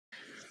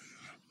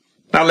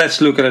Now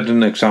let's look at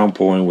an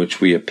example in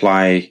which we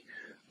apply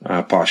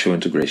partial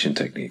integration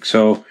technique.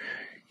 So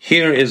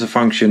here is a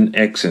function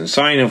x and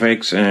sine of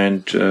x,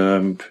 and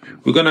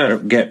we're going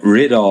to get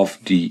rid of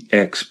the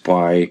x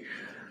by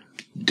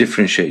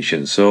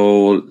differentiation.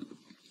 So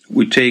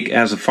we take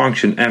as a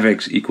function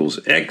fx equals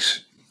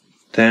x,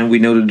 then we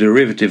know the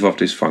derivative of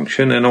this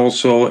function, and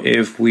also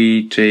if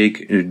we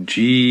take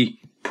g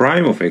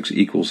prime of x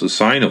equals the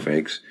sine of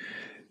x,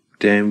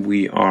 then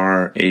we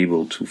are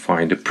able to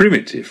find the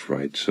primitive,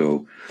 right?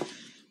 So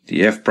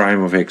the f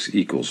prime of x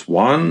equals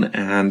 1,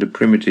 and the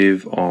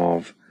primitive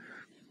of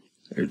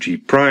g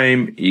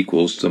prime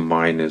equals the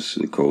minus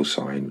the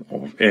cosine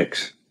of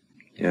x.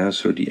 Yeah,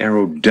 so the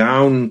arrow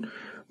down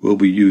will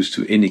be used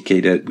to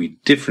indicate that we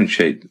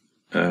differentiate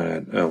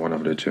one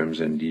of the terms,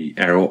 and the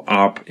arrow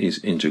up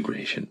is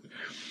integration.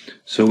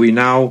 So we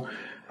now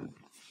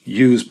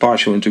use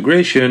partial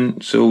integration,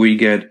 so we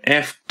get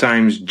f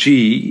times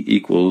g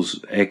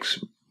equals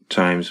x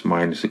times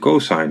minus the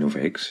cosine of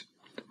x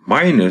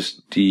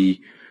minus the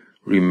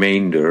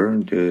remainder,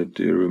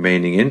 the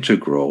remaining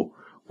integral,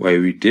 where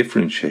we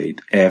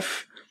differentiate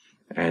f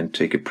and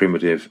take a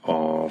primitive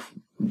of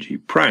g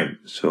prime.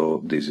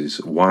 So this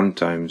is 1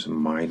 times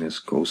minus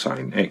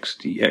cosine x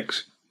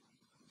dx.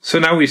 So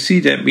now we see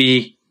that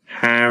we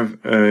have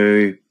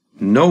a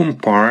known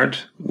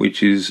part,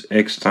 which is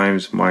x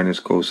times minus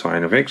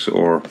cosine of x,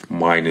 or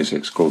minus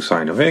x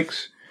cosine of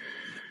x,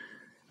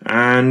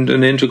 and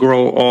an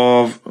integral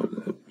of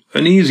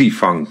an easy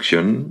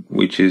function,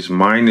 which is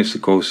minus the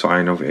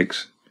cosine of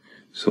x.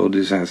 So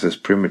this has as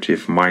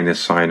primitive minus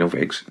sine of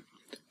x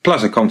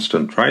plus a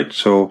constant, right?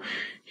 So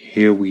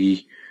here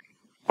we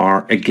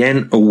are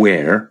again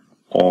aware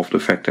of the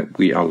fact that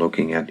we are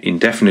looking at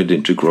indefinite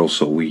integrals,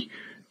 so we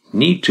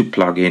need to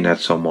plug in at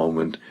some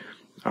moment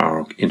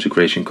our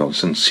integration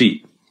constant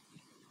c.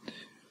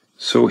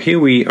 So here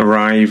we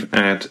arrive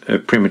at a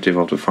primitive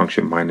of the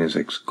function minus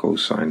x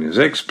cosine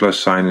x plus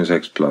sine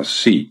x plus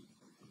c.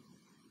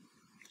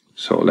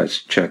 So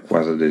let's check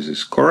whether this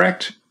is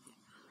correct.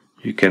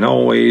 You can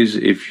always,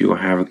 if you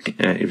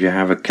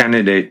have a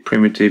candidate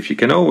primitive, you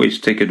can always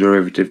take a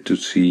derivative to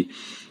see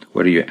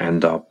whether you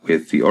end up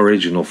with the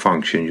original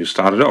function you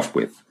started off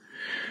with.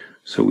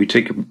 So we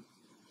take a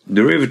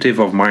derivative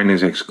of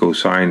minus x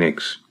cosine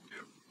x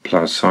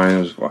plus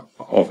sine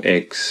of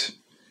x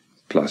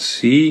plus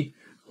c.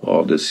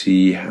 Well, the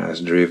c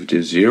has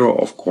derivative 0,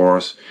 of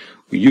course.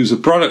 We use the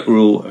product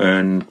rule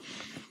and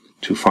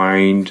to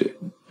find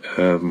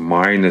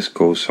minus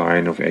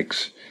cosine of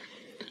x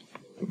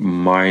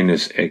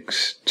minus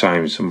x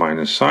times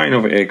minus sine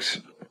of x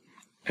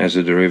as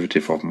a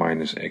derivative of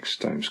minus x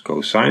times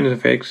cosine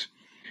of x,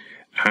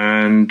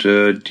 and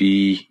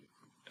the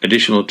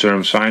additional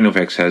term sine of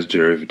x has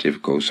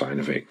derivative cosine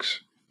of x.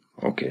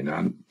 Okay,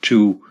 now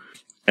two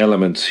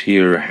elements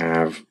here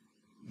have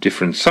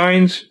different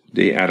signs,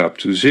 they add up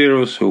to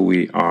 0, so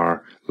we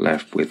are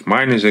left with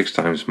minus x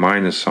times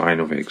minus sine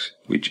of x,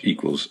 which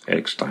equals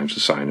x times the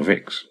sine of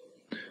x.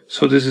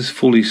 So this is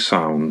fully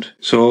sound.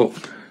 So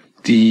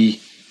the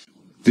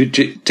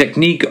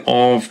technique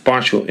of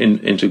partial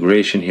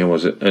integration here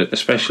was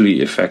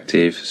especially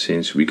effective,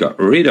 since we got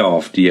rid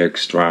of the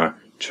extra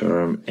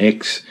term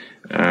x,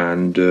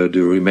 and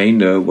the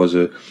remainder was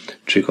a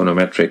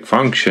trigonometric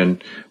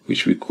function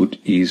which we could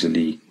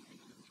easily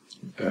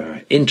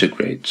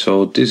integrate.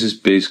 So this is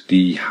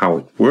basically how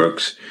it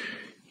works.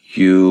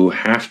 You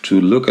have to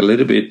look a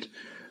little bit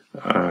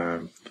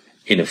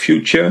in the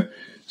future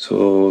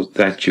so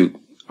that you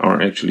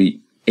are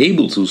actually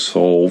able to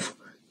solve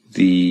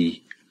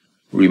the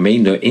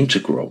remainder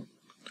integral,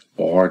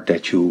 or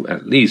that you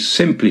at least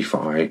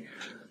simplify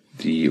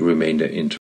the remainder integral.